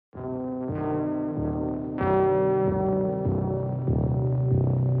Am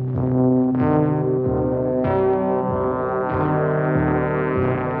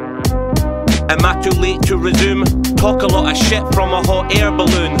I too late to resume? Talk a lot of shit from a hot air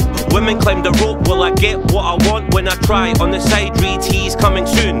balloon. Women climb the rope, will I get what I want when I try? On the side reads he's coming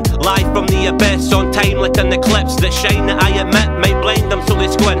soon. Live from the abyss, on time like an eclipse. The shine that I admit might blind them so they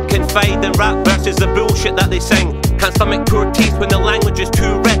squint. Confide in rap versus the bullshit that they sing. Can't stomach poor taste when the language is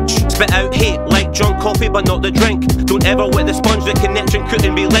too rich. Spit out hate like John Coffey but not the drink. Don't ever wet the sponge, the connection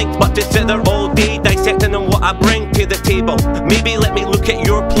couldn't be linked. But to sit there all day dissecting on what I bring to the table. Maybe let me look at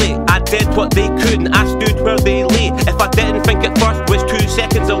your plate. I did what they couldn't, I stood where they lay. If I didn't think it first was 2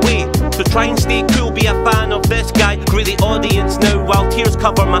 seconds away. So try and stay cool, be a fan of this guy. Greet the audience now while tears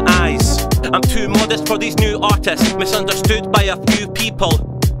cover my eyes. I'm too modest for these new artists, misunderstood by a few people.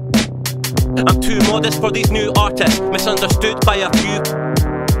 I'm too modest for these new artists, misunderstood by a few.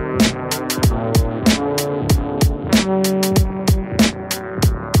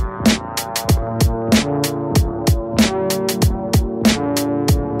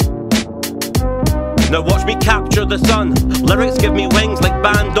 Now watch me capture the sun. Lyrics give me wings like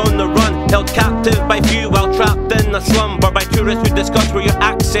band on the run. Held captive by few while trapped in a slum, or by tourists who discuss where your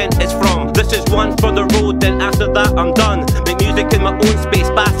accent is from. This is one for the road, then after that I'm done. Make music in my own space,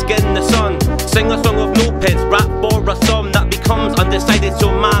 bask in the sun. Sing a song of no pence, rap for a song that becomes undecided,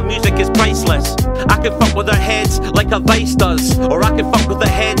 so my music is priceless. I can fuck with their heads like a vice does, or I can fuck with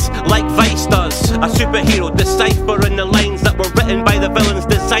their heads like Vice does. A superhero deciphering the lines that were written by the villains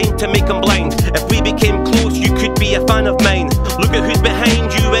designed to make them blind. If we became close, you could be a fan of mine. Look at who's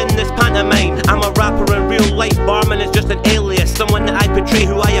behind you in this pantomime. I'm a rapper in real life, barman is just an alias. Someone that I portray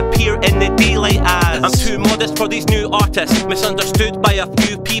who I appear in the daylight as. I'm too modest for these new artists, misunderstood by a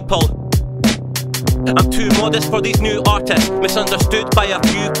few people. I'm too modest for these new artists, misunderstood by a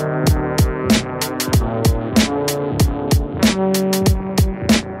few.